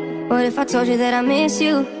back? What if I told you that I miss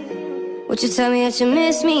you? Would you tell me that you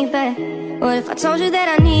miss me back? What if I told you that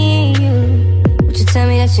I need you? Would you tell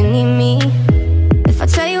me that you need me? If I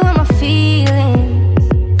tell you all my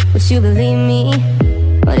feelings, would you believe me?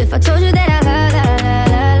 What if I told you that I love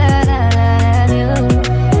you?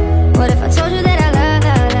 What if I told you that I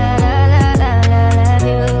love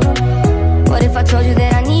you? What if I told you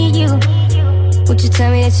that I need you? Would you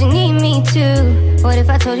tell me that you need me too? What if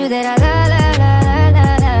I told you that I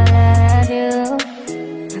love you?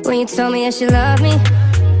 When you told me that you love me,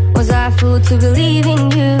 was I a fool to believe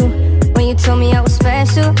in you? When you told me I was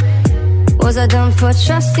special, was I dumb for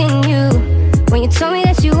trusting you? When you told me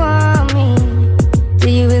that you want me, do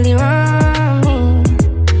you really want me?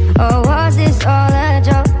 Or was this all a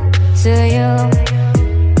joke to you?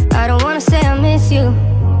 I don't wanna say I miss you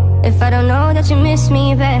if I don't know that you miss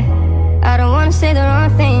me back. I don't wanna say the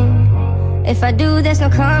wrong thing. If I do, there's no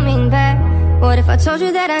coming back. What if I told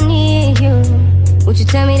you that I need you? Would you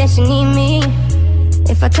tell me that you need me?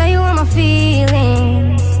 If I tell you all my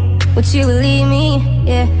feelings, would you believe me?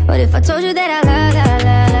 Yeah. What if I told you that I love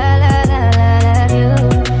you?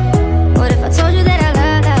 What if I told you that I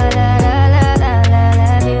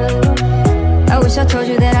love you? I wish I told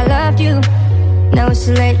you that I loved you. Now it's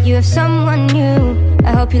too late, you have someone new.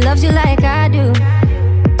 I hope he loves you like I do.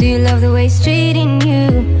 Do you love the way he's treating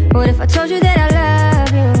you? What if I told you that I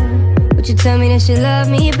love you? Would you tell me that you love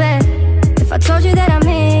me back? If I told you that I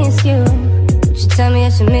miss you, would you tell me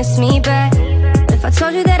that you miss me back? If I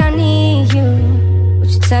told you that I need you, would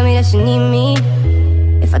you tell me that you need me?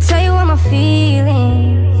 If I tell you all my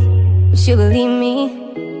feelings, would you believe me?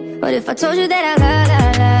 What if I told you that I love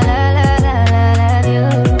you?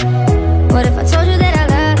 What if I told you that I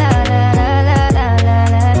love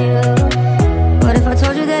you? What if I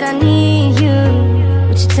told you that I need you?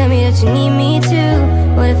 Would you tell me that you need me too?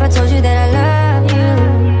 What if I told you that I love you?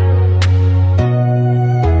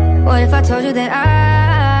 What if I told you that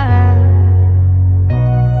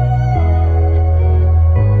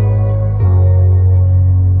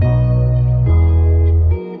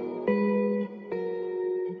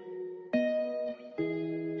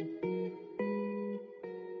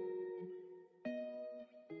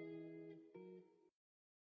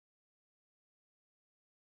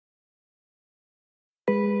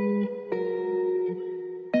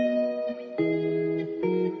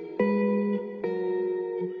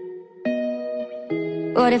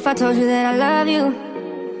What if I told you that I love you?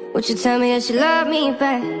 Would you tell me that you love me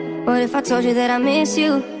back? What if I told you that I miss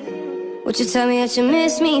you? Would you tell me that you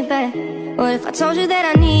miss me back? What if I told you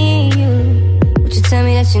that I need you? Would you tell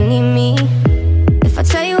me that you need me? If I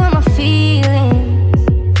tell you all my feelings,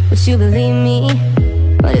 would you believe me?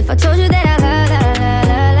 What if I told you that I love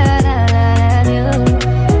you?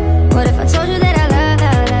 What if I told you that I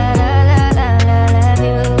love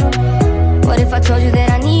you? What if I told you that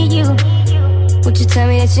I need you? Would you tell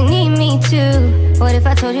me that you need me too? What if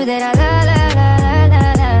I told you that I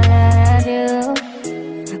love you?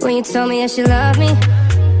 When you told me that you love me,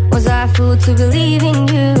 was I a fool to believe in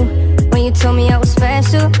you? When you told me I was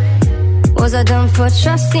special, was I dumb for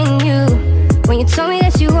trusting you? When you told me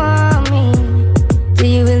that you want me, do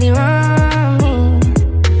you really want me?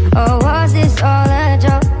 Or was this all a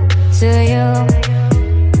joke to you?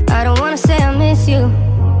 I don't wanna say I miss you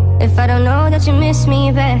if I don't know that you miss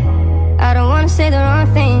me back. I don't wanna say the wrong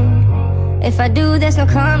thing. If I do, there's no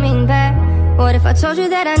coming back. What if I told you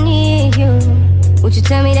that I need you? Would you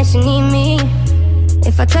tell me that you need me?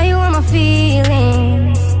 If I tell you all my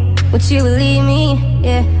feelings, would you believe me?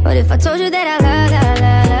 Yeah. What if I told you that I love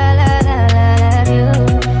you?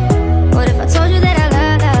 What if I told you that I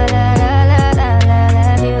love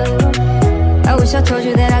you? I wish I told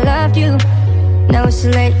you that I loved you. Now it's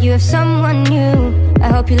too late, you have someone new. I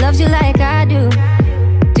hope he loves you like I do.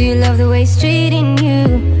 Do you love the way he's treating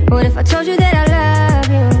you? What if I told you that I love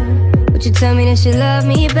you? Would you tell me that you love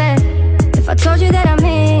me back? If I told you that I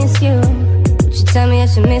miss you, would you tell me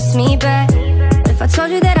that you miss me back? What if I told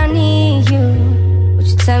you that I need you? Would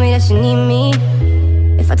you tell me that you need me?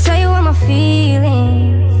 If I tell you all my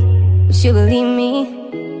feelings, would you believe me?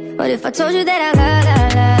 What if I told you that I love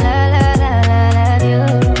you?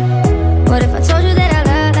 What if I told you that I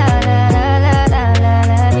love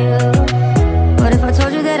you? What if I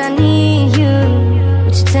told you that I need you?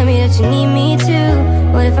 Would you tell me that you need me too?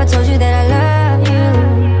 What if I told you that I love you?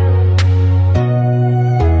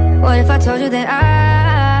 What if I told you that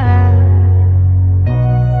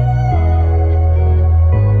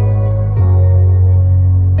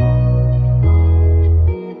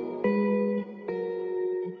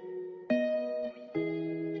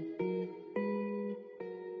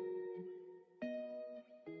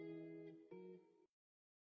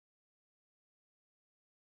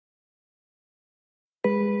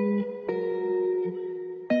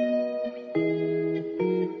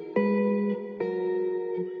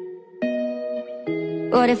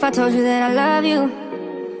What if I told you that I love you?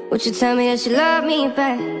 Would you tell me that you love me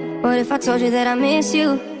back? What if I told you that I miss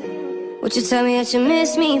you? Would you tell me that you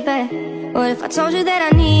miss me back? What if I told you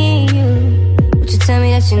that I need you? Would you tell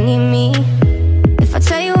me that you need me? If I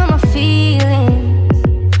tell you all my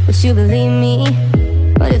feelings, would you believe me?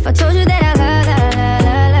 What if I told you that I love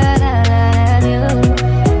you?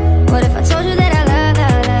 What if I told you that I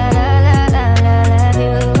love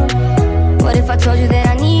you? What if I told you that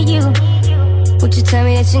I need you? Would you tell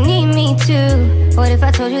me that you need me too? What if I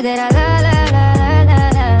told you that I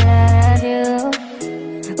love you?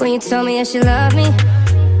 When you told me that you love me,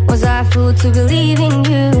 was I a fool to believe in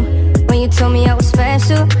you? When you told me I was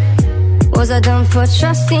special, was I dumb for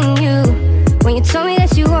trusting you? When you told me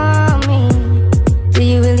that you want me, do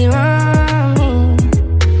you really want me?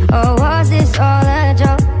 Or was this all a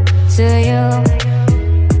joke to you?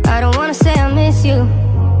 I don't wanna say I miss you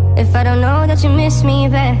if I don't know that you miss me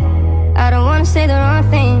back. I don't wanna say the wrong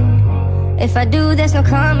thing. If I do, there's no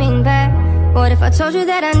coming back. What if I told you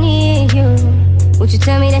that I need you? Would you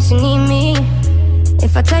tell me that you need me?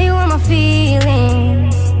 If I tell you all my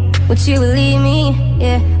feelings, would you believe me?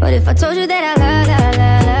 Yeah. What if I told you that I love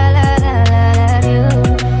you?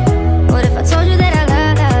 What if I told you that I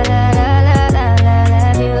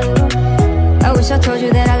love you? I wish I told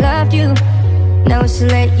you that I loved you. Now it's too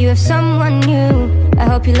late, you have someone new. I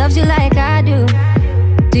hope he loves you like I do.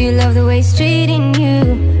 Do you love the way he's treating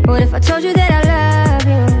you? What if I told you that I love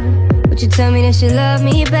you? Would you tell me that you love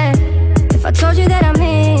me back? If I told you that I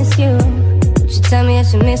miss you, would you tell me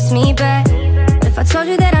that you miss me back? What if I told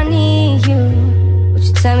you that I need you? Would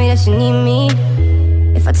you tell me that you need me?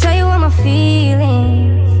 If I tell you all my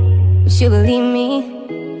feelings, would you believe me?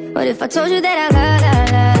 What if I told you that I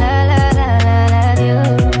love you?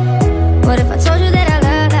 What if I told you that I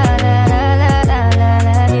love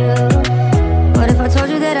you? What if I told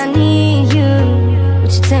you that I need you?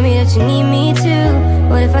 Would you tell me that you need me too?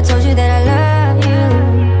 What if I told you that I love you?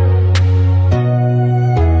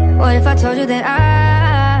 What if I told you that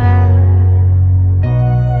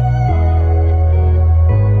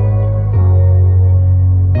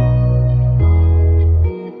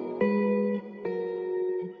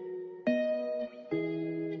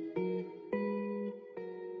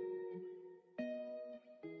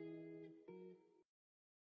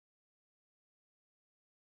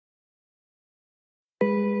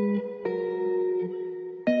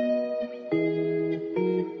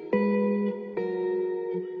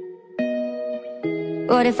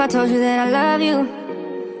What if I told you that I love you?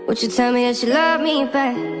 Would you tell me that you love me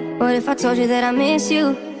back? What if I told you that I miss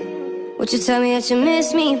you? Would you tell me that you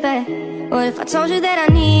miss me back? What if I told you that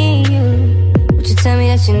I need you? Would you tell me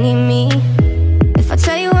that you need me? If I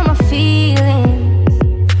tell you all my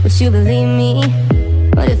feelings, would you believe me?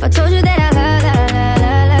 What if I told you that I love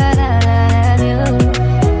you?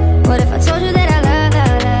 What if I told you that I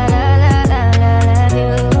love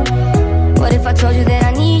you? What if I told you that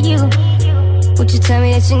I need you? Would you tell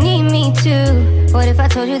me that you need me too? What if I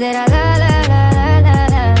told you that I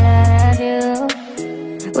love you?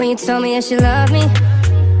 When you told me that you love me,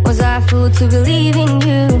 was I a fool to believe in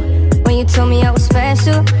you? When you told me I was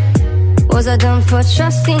special, was I dumb for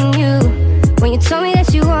trusting you? When you told me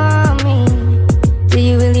that you want me, do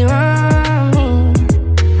you really want me?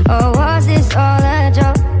 Or was this all a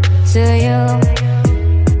joke to you?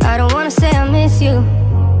 I don't wanna say I miss you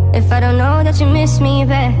if I don't know that you miss me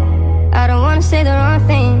back. I don't wanna say the wrong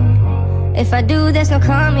thing. If I do, there's no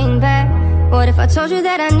coming back. What if I told you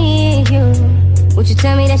that I need you? Would you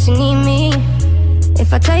tell me that you need me?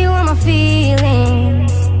 If I tell you all my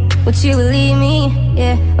feelings, would you believe me?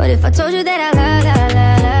 Yeah. What if I told you that I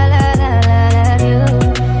love you?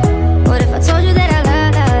 What if I told you that I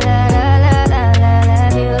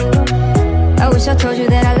love you? I wish I told you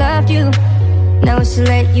that I loved you. Now it's too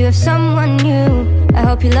late, you have someone new. I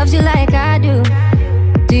hope he loves you like I do.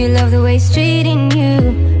 Do you love the way he's treating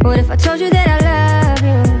you? What if I told you that I love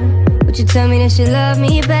you? Would you tell me that you love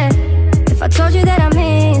me back? If I told you that I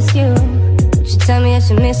miss you, would you tell me that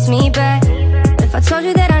you miss me back? If I told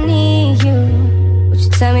you that I need you, would you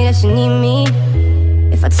tell me that you need me?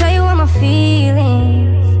 If I tell you all my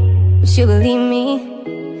feelings, would you believe me?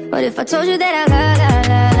 What if I told you that I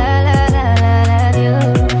love you?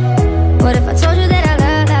 What if I told you that I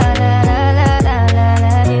love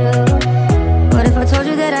you? What if I told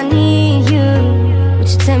you that I need you? Would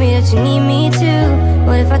you tell me that you need me too?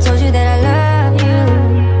 What if I told you that I love you?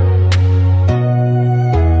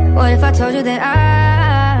 What if I told you that I